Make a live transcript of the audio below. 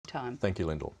time. Thank you,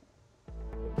 Lyndall.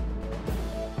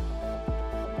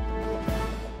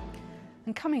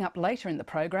 And coming up later in the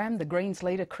program, the Greens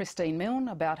leader Christine Milne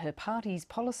about her party's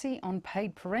policy on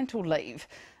paid parental leave.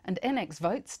 And NX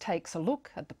Votes takes a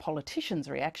look at the politicians'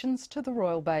 reactions to the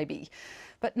royal baby.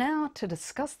 But now, to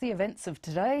discuss the events of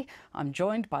today, I'm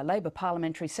joined by Labor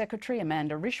Parliamentary Secretary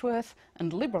Amanda Rishworth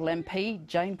and Liberal MP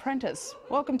Jane Prentice.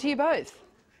 Welcome to you both.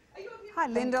 Hi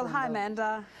Lyndall, hi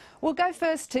Amanda. We'll go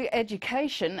first to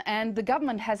education, and the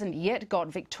government hasn't yet got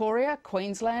Victoria,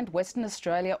 Queensland, Western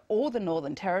Australia or the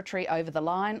Northern Territory over the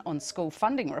line on school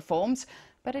funding reforms,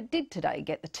 but it did today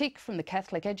get the tick from the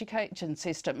Catholic education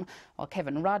system, while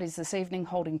Kevin Rudd is this evening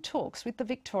holding talks with the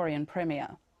Victorian Premier.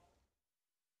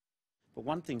 But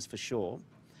one thing's for sure,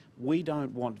 we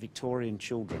don't want Victorian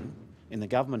children in the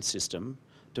government system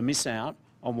to miss out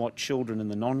on what children in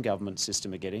the non-government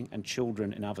system are getting and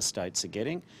children in other states are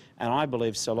getting. And I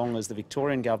believe so long as the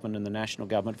Victorian government and the national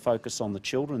government focus on the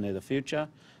children, they're the future,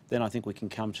 then I think we can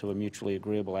come to a mutually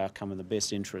agreeable outcome in the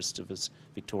best interest of us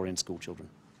Victorian school children.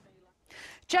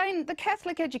 Jane, the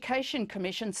Catholic Education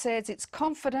Commission says it's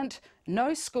confident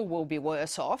no school will be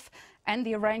worse off and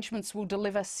the arrangements will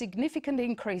deliver significant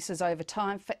increases over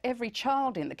time for every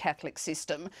child in the Catholic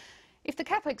system. If the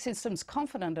Catholic system's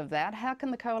confident of that, how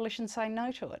can the Coalition say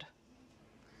no to it?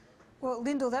 Well,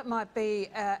 Lyndall, that might be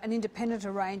an independent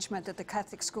arrangement that the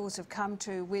Catholic schools have come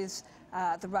to with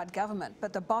the Rudd government,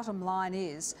 but the bottom line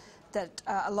is that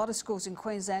a lot of schools in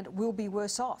Queensland will be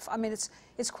worse off. I mean, it's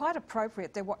quite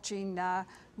appropriate they're watching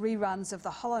reruns of the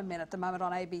Hollow Men at the moment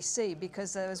on ABC,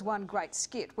 because there was one great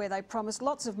skit where they promised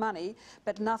lots of money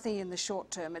but nothing in the short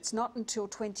term. It's not until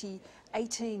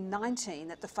 2018-19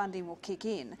 that the funding will kick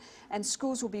in, and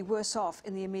schools will be worse off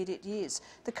in the immediate years.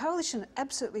 The Coalition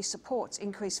absolutely supports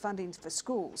increased funding for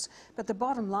schools, but the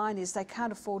bottom line is they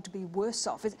can't afford to be worse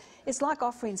off. It's like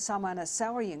offering someone a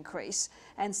salary increase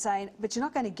and saying, but you're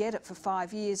not going to get it for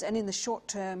 5 years, and in the short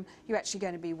term you're actually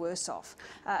going to be worse off.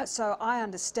 So I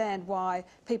understand why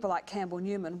people like Campbell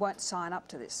Newman won't sign up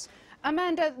to this.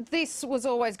 Amanda, this was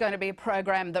always going to be a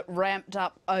program that ramped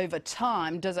up over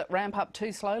time. Does it ramp up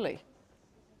too slowly?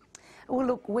 Well,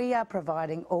 look, we are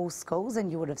providing all schools, and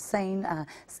you would have seen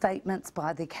statements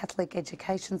by the Catholic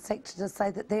education sector to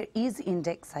say that there is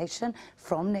indexation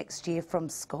from next year from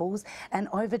schools, and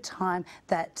over time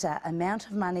that amount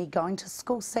of money going to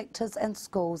school sectors and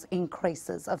schools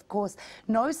increases. Of course,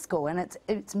 no school, and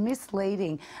it's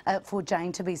misleading for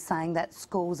Jane to be saying that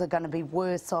schools are going to be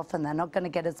worse off and they're not going to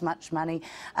get as much money.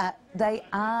 They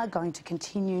are going to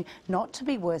continue not to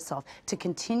be worse off, to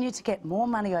continue to get more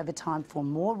money over time for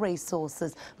more resources,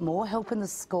 more help in the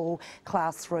school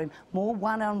classroom, more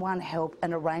one-on-one help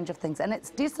and a range of things. And it's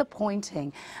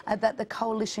disappointing that the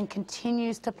Coalition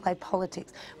continues to play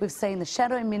politics. We've seen the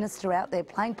Shadow Minister out there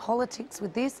playing politics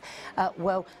with this.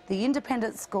 Well, the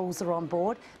independent schools are on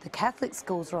board, the Catholic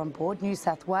schools are on board, New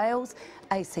South Wales,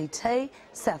 ACT,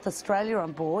 South Australia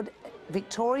on board.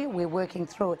 Victoria, we're working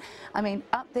through it. I mean,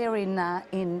 up there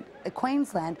in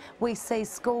Queensland, we see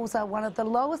schools are one of the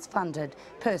lowest funded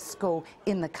per school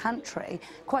in the country.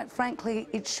 Quite frankly,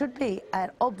 it should be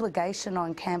an obligation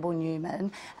on Campbell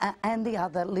Newman and the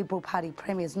other Liberal Party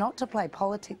premiers not to play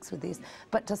politics with this,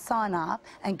 but to sign up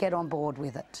and get on board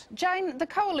with it. Jane, the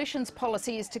Coalition's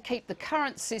policy is to keep the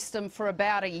current system for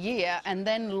about a year and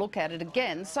then look at it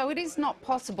again. So it is not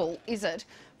possible, is it,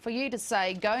 for you to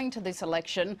say, going to this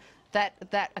election,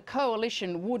 that a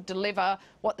coalition would deliver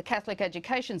what the Catholic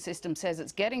education system says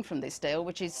it's getting from this deal,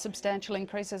 which is substantial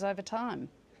increases over time?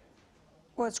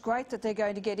 Well, it's great that they're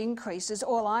going to get increases.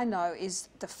 All I know is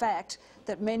the fact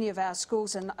that many of our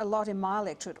schools, and a lot in my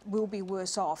electorate, will be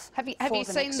worse off. Have you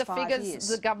seen the figures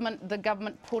the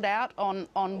government put out on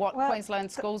what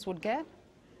Queensland schools would get?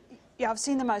 Yeah, I've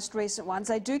seen the most recent ones.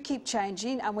 They do keep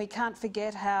changing, and we can't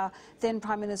forget how then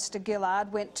Prime Minister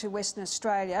Gillard went to Western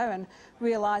Australia and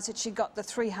realised that she got the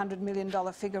 $300 million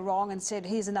figure wrong and said,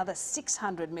 here's another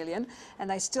 $600 million, and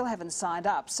they still haven't signed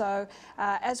up. So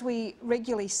as we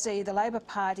regularly see, the Labor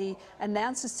Party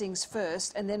announces things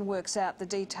first and then works out the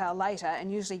detail later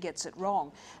and usually gets it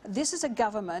wrong. This is a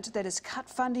government that has cut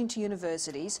funding to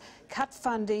universities, cut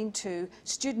funding to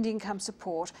student income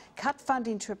support, cut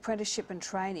funding to apprenticeship and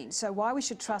training. So why we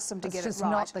should trust them to get it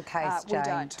right? That's just not the case,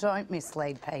 Jane. Don't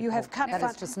mislead people. You have cut that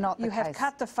is just not the case. You have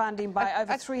cut the funding by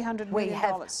over $300 million.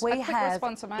 We have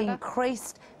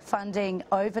increased funding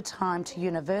over time to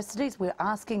universities. We're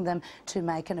asking them to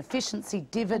make an efficiency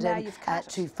dividend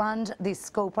to fund this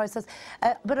school process.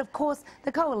 But of course,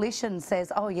 the coalition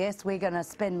says, oh yes, we're going to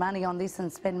spend money on this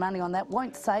and spend money on that,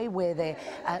 won't say where their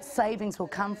savings will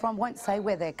come from, won't say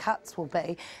where their cuts will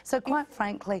be. So quite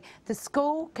frankly, the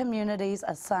school communities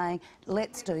are saying,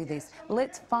 let's do this.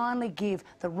 Let's finally give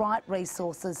the right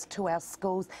resources to our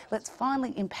schools. Let's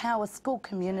finally empower school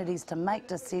communities to make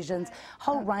decisions.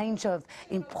 Whole range of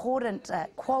important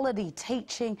quality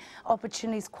teaching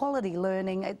opportunities, quality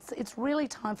learning. It's really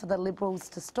time for the Liberals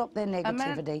to stop their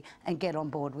negativity and get on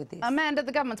board with this. Amanda,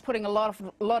 the government's putting a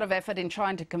lot of effort in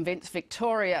trying to convince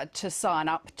Victoria to sign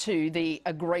up to the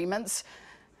agreements.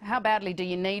 How badly do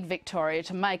you need Victoria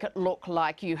to make it look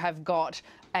like you have got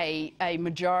a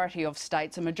majority of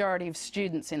states, a majority of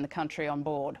students in the country on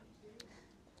board?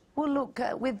 Well, look,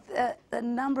 with a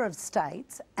number of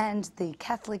states and the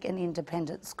Catholic and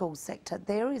independent school sector,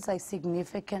 there is a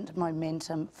significant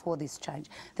momentum for this change.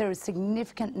 There are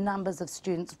significant numbers of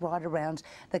students right around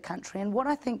the country. And what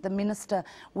I think the Minister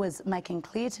was making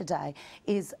clear today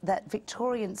is that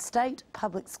Victorian state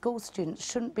public school students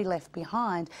shouldn't be left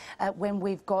behind when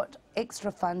we've got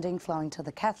extra funding flowing to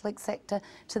the Catholic sector,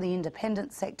 to the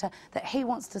independent sector, that he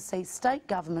wants to see state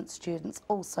government students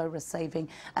also receiving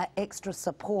extra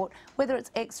support, whether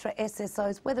it's extra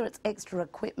SSOs, whether it's extra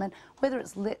equipment, whether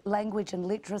it's language and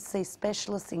literacy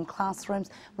specialists in classrooms.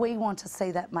 We want to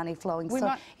see that money flowing.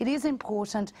 So it is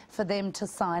important for them to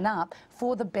sign up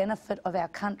for the benefit of our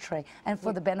country and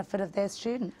for the benefit of their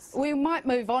students. We might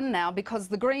move on now because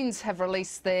the Greens have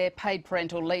released their paid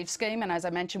parental leave scheme, and as I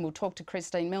mentioned, we'll talk to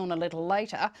Christine Milne a little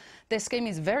later. Their scheme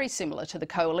is very similar to the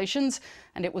Coalition's,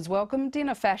 and it was welcomed in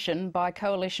a fashion by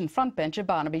Coalition frontbencher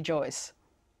Barnaby Joyce.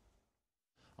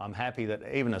 I'm happy that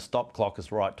even a stop clock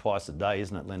is right twice a day,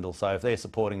 isn't it, Lyndall? So if they're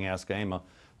supporting our scheme,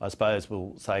 I suppose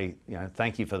we'll say,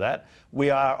 thank you for that. We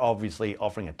are obviously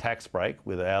offering a tax break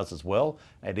with ours as well.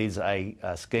 It is a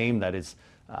scheme that is,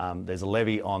 there's a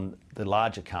levy on the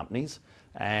larger companies,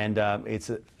 and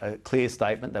it's a clear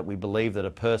statement that we believe that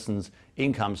a person's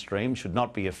income stream should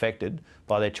not be affected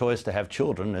by their choice to have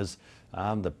children, as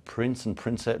the Prince and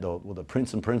Princess, or the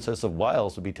Prince and Princess of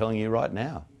Wales would be telling you right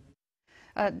now.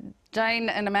 Jane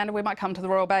and Amanda, we might come to the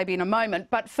royal baby in a moment,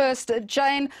 but first,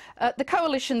 Jane, the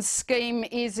Coalition's scheme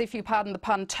is, if you pardon the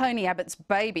pun, Tony Abbott's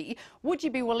baby. Would you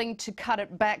be willing to cut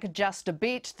it back just a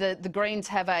bit? The Greens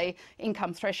have a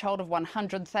income threshold of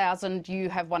 100,000, you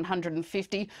have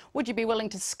 150. Would you be willing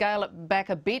to scale it back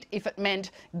a bit if it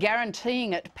meant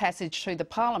guaranteeing it passage through the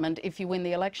Parliament if you win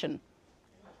the election?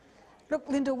 Look,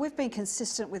 Lyndall, we've been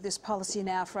consistent with this policy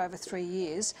now for over 3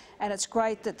 years, and it's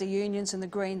great that the unions and the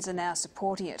Greens are now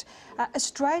supporting it.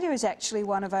 Australia is actually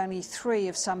one of only 3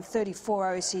 of some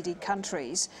 34 OECD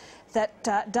countries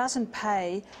that doesn't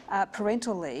pay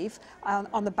parental leave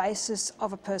on the basis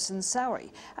of a person's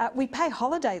salary. We pay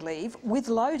holiday leave with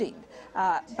loading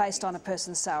based on a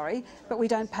person's salary, but we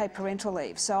don't pay parental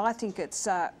leave. So I think it's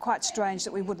quite strange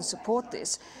that we wouldn't support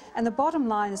this. And the bottom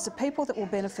line is the people that will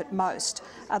benefit most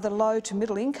are the low to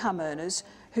middle income earners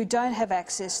who don't have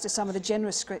access to some of the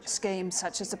generous schemes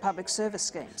such as the public service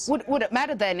schemes. Would it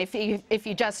matter then if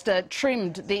you just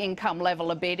trimmed the income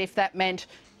level a bit, if that meant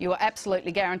you were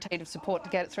absolutely guaranteed of support to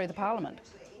get it through the Parliament?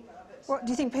 Well,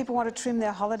 do you think people want to trim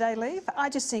their holiday leave? I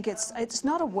just think it's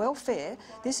not a welfare.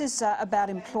 This is about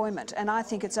employment, and I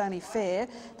think it's only fair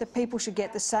that people should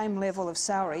get the same level of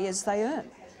salary as they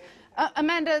earn.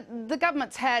 Amanda, the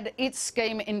government's had its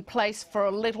scheme in place for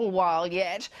a little while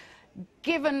yet.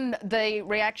 Given the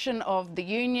reaction of the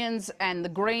unions and the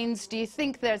Greens, do you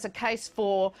think there's a case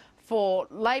for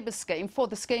Labor's scheme, for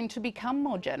the scheme to become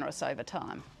more generous over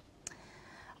time?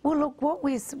 Well, look, what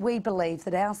we believe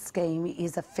that our scheme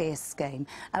is a fair scheme.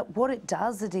 What it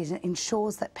does, it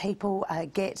ensures that people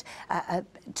get a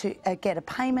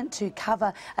payment to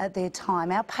cover their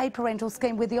time. Our paid parental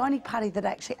scheme, we're the only party that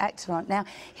actually acted on it. Now,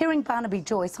 hearing Barnaby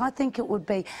Joyce, I think it would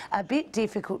be a bit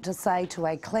difficult to say to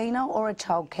a cleaner or a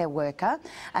childcare worker,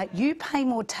 you pay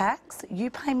more tax, you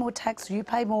pay more for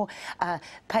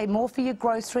your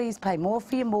groceries, pay more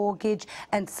for your mortgage,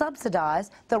 and subsidise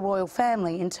the royal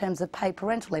family in terms of paid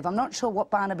parental leave. I'm not sure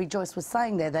what Barnaby Joyce was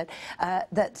saying there, that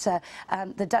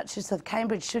the Duchess of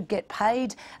Cambridge should get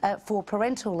paid for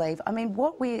parental leave. I mean,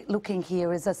 what we're looking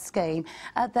here is a scheme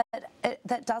that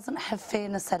that doesn't have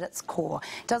fairness at its core.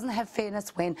 It doesn't have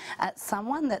fairness when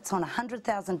someone that's on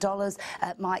 $100,000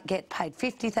 might get paid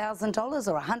 $50,000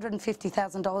 or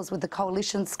 $150,000 with the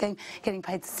coalition scheme, getting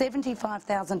paid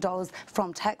 $75,000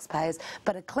 from taxpayers,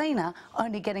 but a cleaner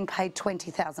only getting paid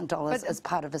 $20,000 as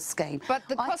part of a scheme. But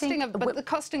the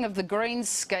costing of the Greens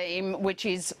scheme, which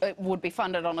would be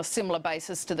funded on a similar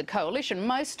basis to the coalition,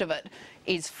 most of it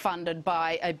is funded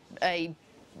by a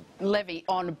levy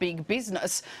on big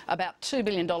business. About $2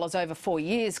 billion over 4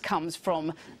 years comes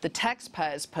from the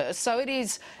taxpayers' purse. So it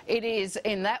is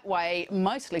in that way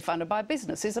mostly funded by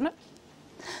business, isn't it?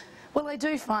 Well, I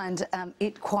do find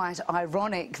it quite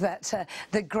ironic that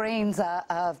the Greens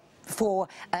are for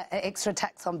extra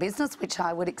tax on business, which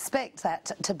I would expect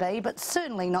that to be, but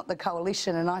certainly not the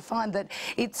coalition. And I find that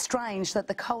it's strange that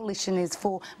the coalition is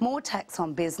for more tax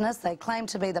on business. They claim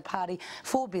to be the party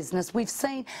for business. We've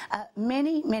seen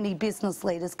many business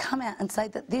leaders come out and say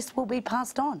that this will be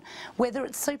passed on. Whether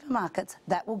it's supermarkets,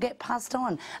 that will get passed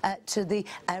on to the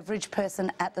average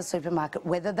person at the supermarket.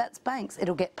 Whether that's banks,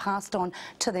 it'll get passed on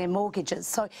to their mortgages.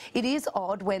 So it is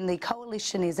odd when the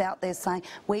coalition is out there saying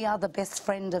we are the best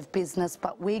friend of business,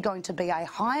 but we're going to be a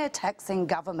higher taxing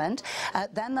government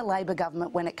than the Labor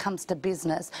government when it comes to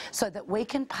business, so that we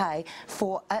can pay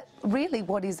for really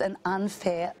what is an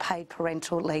unfair paid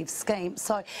parental leave scheme.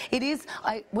 So it is,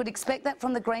 I would expect that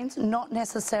from the Greens, not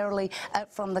necessarily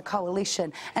from the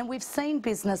coalition. And we've seen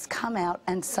business come out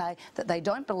and say that they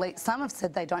don't believe, some have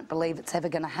said they don't believe it's ever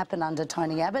going to happen under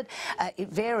Tony Abbott. It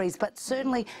varies, but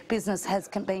certainly business has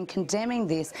been condemning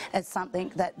this as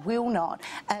something that will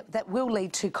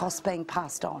lead to costs being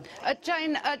passed on.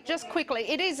 Jane, just quickly,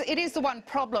 it is the one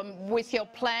problem with your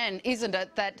plan, isn't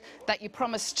it, that you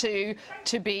promised to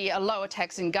be a lower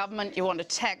taxing government. You want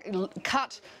to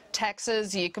cut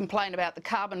taxes, you complain about the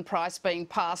carbon price being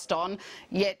passed on,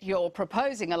 yet you're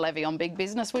proposing a levy on big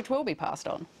business which will be passed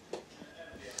on.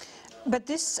 But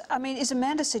this, I mean, is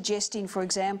Amanda suggesting, for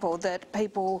example, that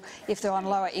people, if they're on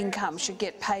lower income, should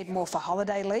get paid more for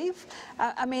holiday leave?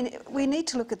 I mean, we need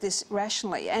to look at this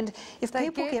rationally. And if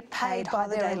people get paid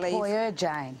holiday by their leave, employer,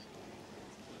 Jane.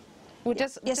 Well,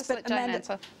 just let Jane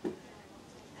answer.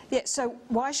 Yeah. So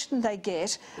why shouldn't they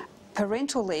get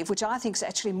parental leave, which I think is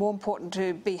actually more important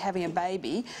to be having a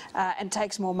baby and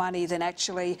takes more money than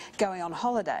actually going on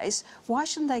holidays? Why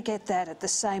shouldn't they get that at the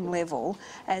same level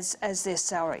as their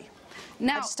salary?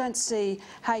 Now, I just don't see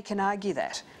how you can argue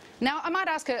that. Now, I might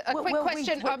ask a quick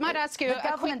question. I might ask you a quick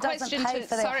question. The government doesn't pay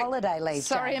for their holiday leave.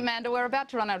 Sorry, Amanda, we're about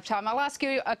to run out of time. I'll ask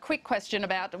you a quick question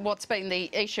about what's been the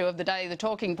issue of the day, the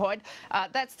talking point.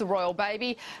 That's the royal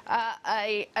baby.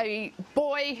 A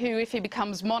boy who, if he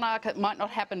becomes monarch, it might not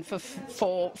happen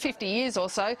for 50 years or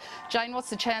so. Jane, what's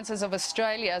the chances of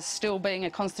Australia still being a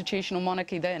constitutional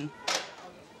monarchy then?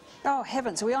 Oh,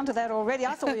 heavens, are we on to that already?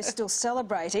 I thought we were still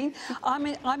celebrating. I'm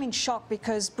in shock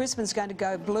because Brisbane's going to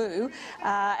go blue,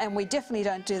 and we definitely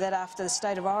don't do that after the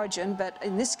State of Origin, but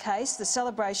in this case, the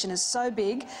celebration is so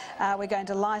big, we're going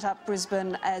to light up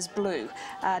Brisbane as blue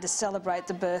to celebrate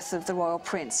the birth of the Royal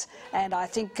Prince. And I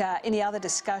think any other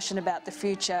discussion about the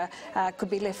future could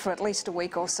be left for at least a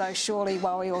week or so, surely,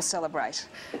 while we all celebrate.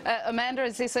 Amanda,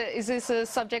 is this a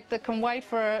subject that can wait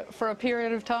for a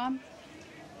period of time?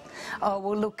 Oh,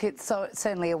 well, look, it's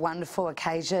certainly a wonderful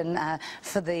occasion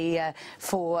for the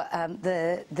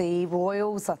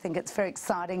royals. I think it's very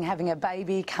exciting having a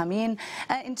baby come in.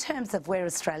 In terms of where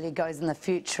Australia goes in the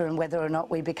future and whether or not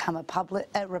we become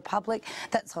a republic,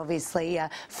 that's obviously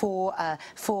for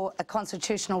a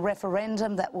constitutional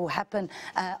referendum that will happen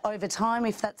over time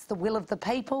if that's the will of the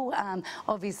people.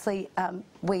 Obviously,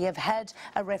 we have had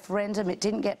a referendum. It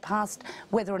didn't get passed.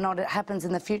 Whether or not it happens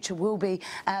in the future will be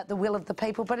the will of the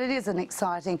people. But it is an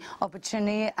exciting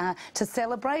opportunity to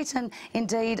celebrate, and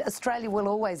indeed Australia will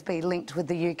always be linked with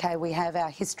the UK. We have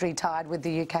our history tied with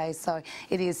the UK, so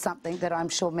it is something that I'm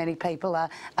sure many people are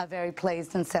very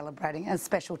pleased and celebrating, a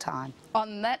special time.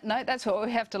 On that note, that's what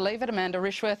we have to leave it. Amanda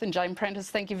Rishworth and Jane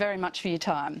Prentice, thank you very much for your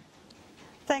time.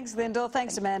 Thanks, Lyndall.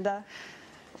 Thanks, Amanda.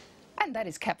 And that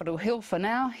is Capitol Hill for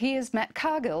now. Here's Matt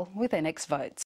Cargill with NX Votes.